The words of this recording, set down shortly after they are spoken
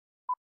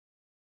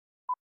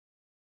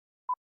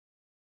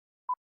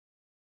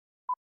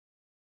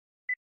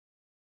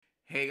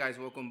Hey guys,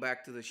 welcome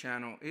back to the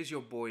channel. It's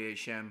your boy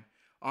HM.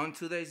 On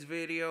today's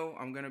video,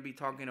 I'm gonna be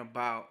talking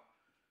about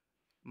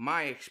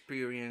my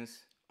experience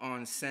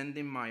on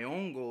sending my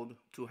own gold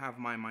to have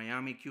my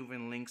Miami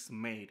Cuban links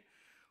made.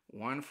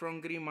 One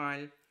from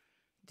Grimal,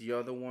 the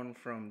other one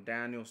from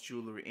Daniel's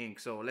Jewelry Inc.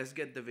 So let's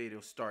get the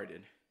video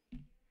started.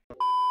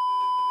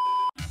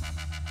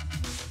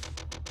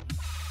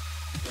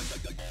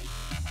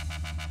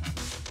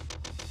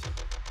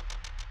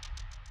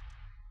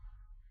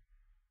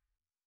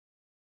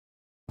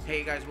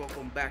 Hey guys,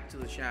 welcome back to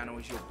the channel.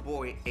 It's your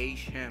boy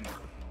HM.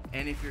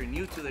 And if you're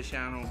new to the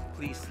channel,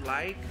 please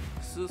like,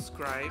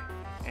 subscribe,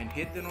 and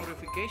hit the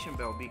notification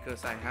bell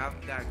because I have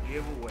that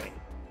giveaway.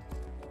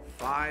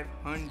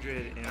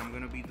 500, and I'm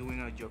gonna be doing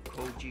a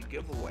Jokoji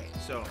giveaway.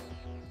 So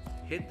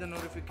hit the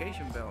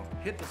notification bell,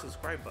 hit the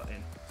subscribe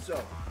button.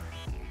 So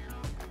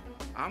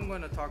I'm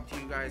gonna talk to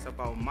you guys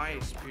about my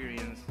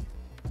experience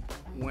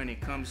when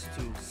it comes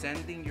to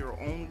sending your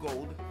own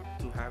gold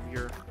to have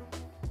your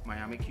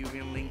Miami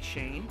Cuban Link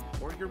chain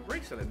or your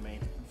bracelet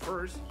made.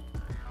 First,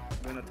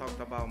 I'm gonna talk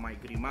about my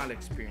Grimal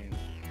experience.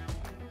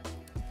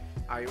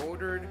 I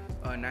ordered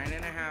a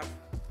 9.5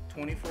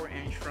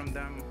 24-inch from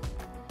them,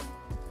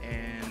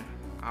 and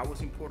I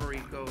was in Puerto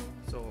Rico,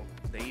 so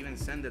they even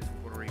sent it to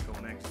Puerto Rico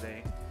next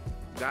day.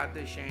 Got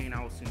the chain,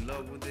 I was in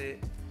love with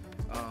it,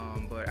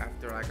 but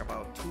after like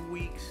about 2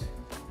 weeks,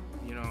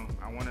 you know,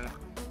 I wanted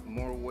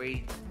more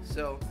weight,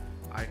 so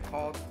I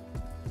called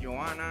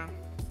Joanna,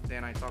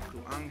 then I talked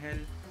to Angel,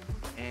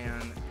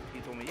 and he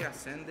told me, yeah,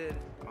 send it,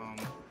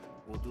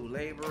 we'll do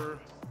labor.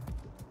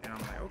 And I'm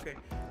like, okay.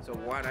 So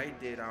what I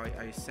did,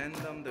 I sent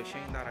them the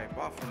chain that I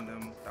bought from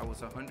them, that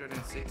was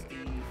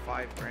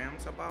 165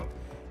 grams about,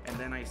 and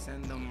then I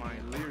sent them my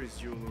Lyris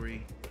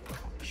jewelry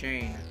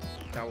chain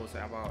that was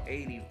about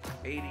 80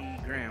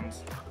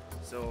 grams.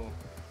 So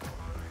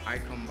I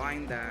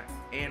combined that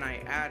and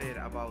I added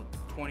about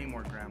 20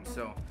 more grams.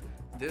 So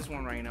this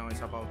one right now is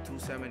about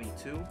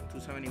 272,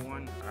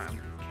 271,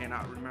 I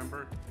cannot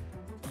remember.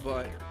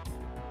 But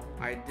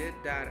I did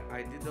that,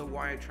 I did the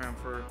wire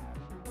transfer,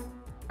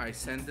 I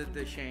sent it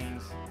the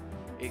chains.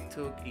 It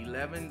took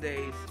 11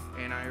 days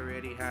and I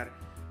already had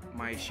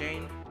my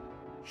chain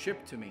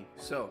shipped to me.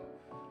 So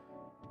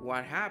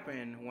what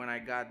happened when I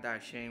got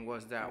that chain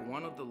was that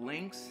one of the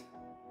links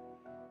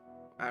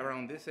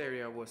around this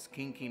area was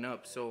kinking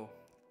up. So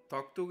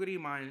talk to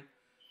Grimal.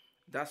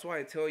 That's why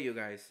I tell you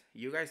guys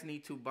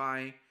need to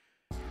buy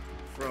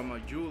from a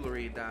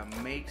jewelry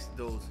that makes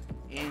those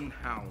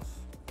in-house.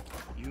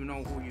 You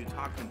know who you're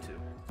talking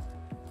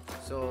to.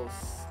 So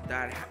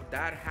that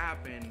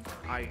happened.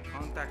 I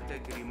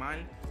contacted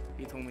Grimal.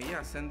 He told me,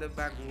 yeah, send it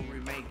back, we'll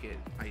remake it.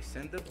 I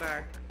sent it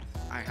back.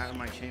 I had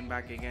my chain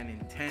back again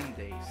in 10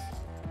 days,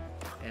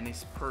 and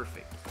it's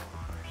perfect.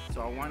 So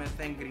I want to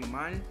thank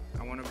Grimal.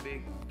 I want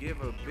to give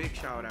a big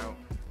shout out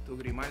to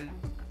Grimal,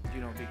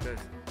 you know, because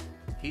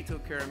he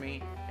took care of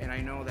me, and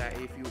I know that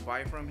if you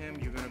buy from him,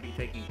 you're gonna be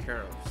taken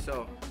care of.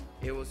 So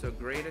it was a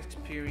great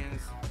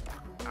experience.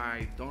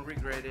 I don't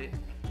regret it.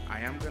 I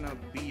am gonna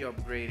be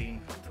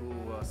upgrading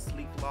to a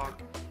sleek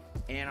lock,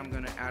 and I'm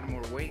gonna add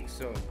more weight,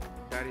 so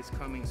that is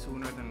coming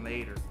sooner than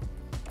later.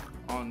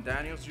 On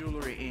Daniel's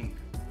Jewelry Inc.,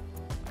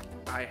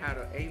 I had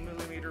an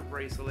 8mm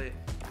bracelet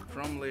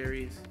from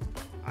Lyris.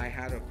 I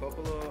had a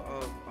couple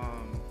of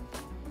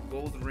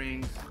gold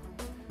rings,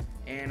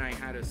 and I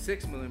had a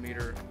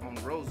 6mm on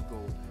rose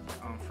gold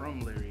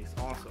from Lyris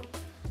also.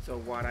 So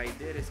what I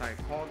did is I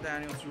called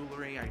Daniel's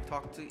Jewelry, I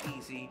talked to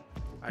Easy,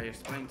 I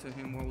explained to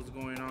him what was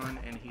going on,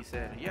 and he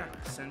said, yeah,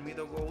 send me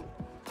the gold,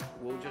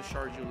 we'll just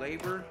charge you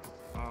labor,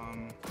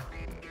 and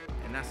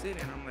that's it.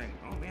 And I'm like,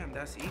 oh man,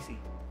 that's easy.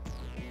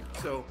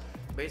 So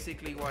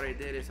basically what I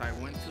did is I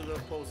went to the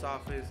post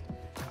office,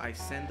 I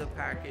sent the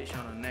package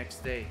on the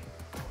next day.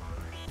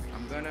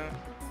 I'm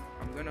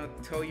gonna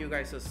tell you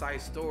guys a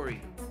side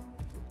story.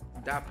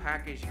 That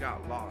package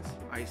got lost.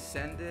 I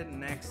sent it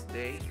next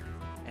day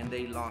and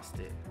they lost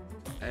it,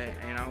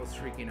 and I was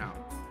freaking out.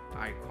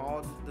 I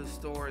called the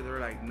store, they're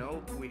like,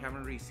 nope, we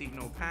haven't received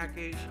no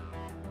package.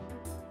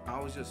 I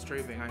was just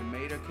tripping. I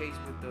made a case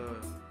with the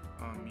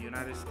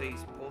United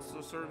States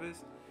Postal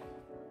Service.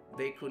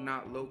 They could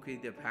not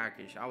locate the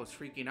package. I was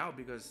freaking out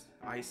because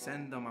I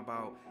sent them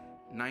about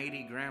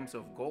 90 grams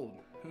of gold.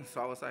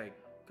 So I was like,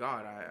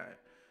 God,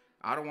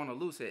 I don't want to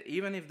lose it.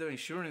 Even if the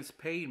insurance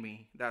paid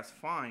me, that's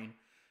fine,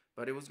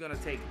 but it was gonna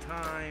take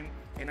time,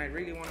 and I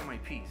really wanted my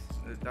piece.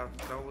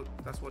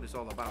 That's what it's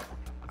all about.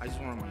 I just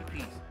wanted my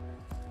piece.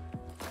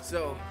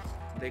 So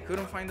they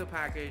couldn't find the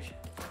package.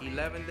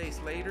 11 days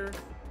later,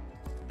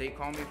 they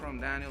called me from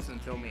Daniel's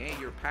and told me, hey,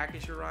 your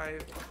package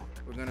arrived,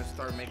 we're gonna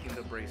start making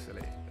the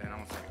bracelet. And I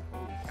was like,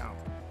 holy cow.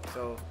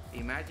 So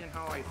imagine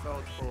how I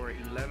felt for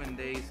 11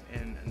 days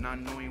and not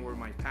knowing where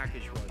my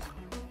package was.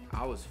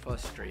 I was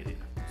frustrated.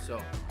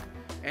 So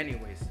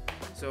anyways,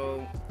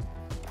 so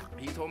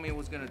he told me it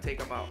was gonna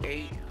take about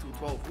 8 to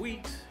 12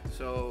 weeks.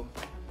 So,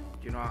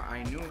 you know,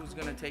 I knew it was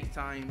gonna take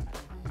time.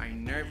 I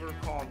never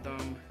called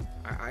them.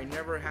 I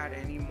never had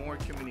any more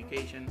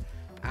communication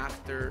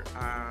after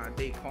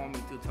they called me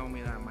to tell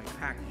me that my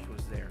package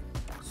was there.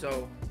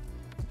 So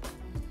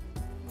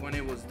when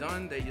it was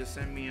done, they just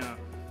sent me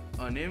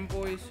an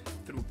invoice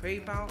through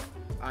PayPal.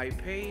 I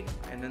paid,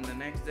 and then the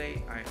next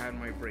day I had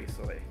my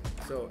bracelet.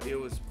 So it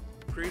was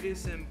pretty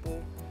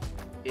simple.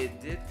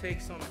 It did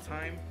take some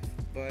time,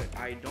 but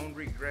I don't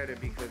regret it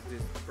because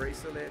this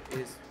bracelet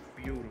is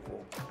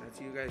beautiful.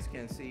 As you guys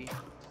can see,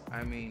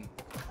 I mean,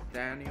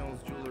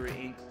 Daniel's Jewelry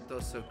Inc.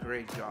 does a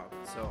great job.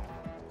 So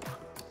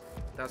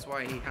that's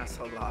why he has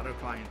a lot of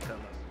clientele.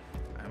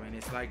 I mean,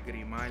 it's like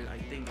Grimal, I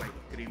think like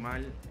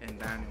Grimal and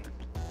Daniel,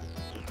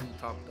 two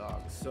top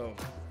dogs. So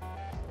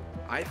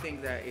I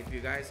think that if you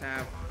guys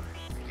have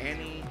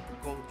any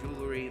gold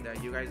jewelry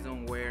that you guys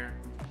don't wear,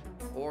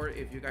 or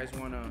if you guys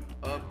want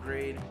to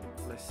upgrade,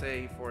 let's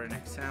say for an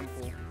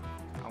example,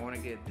 I want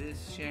to get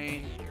this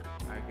chain,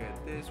 I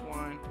get this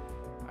one,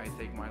 I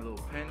take my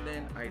little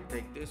pendant, I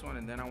take this one,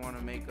 and then I want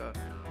to make a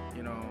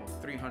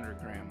 300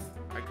 gram,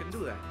 I can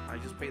do that. I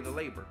just pay the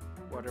labor.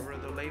 Whatever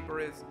the labor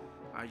is,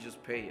 I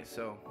just pay it.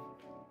 So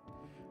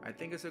I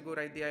think it's a good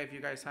idea if you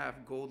guys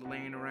have gold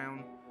laying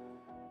around,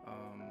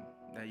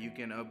 that you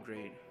can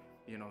upgrade,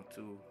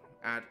 to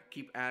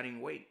keep adding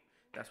weight.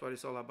 That's what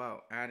it's all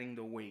about, adding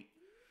the weight.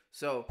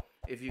 So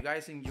if you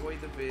guys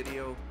enjoyed the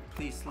video,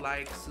 please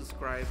like,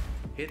 subscribe,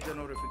 hit the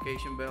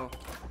notification bell.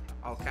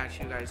 I'll catch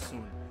you guys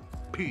soon.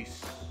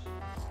 Peace.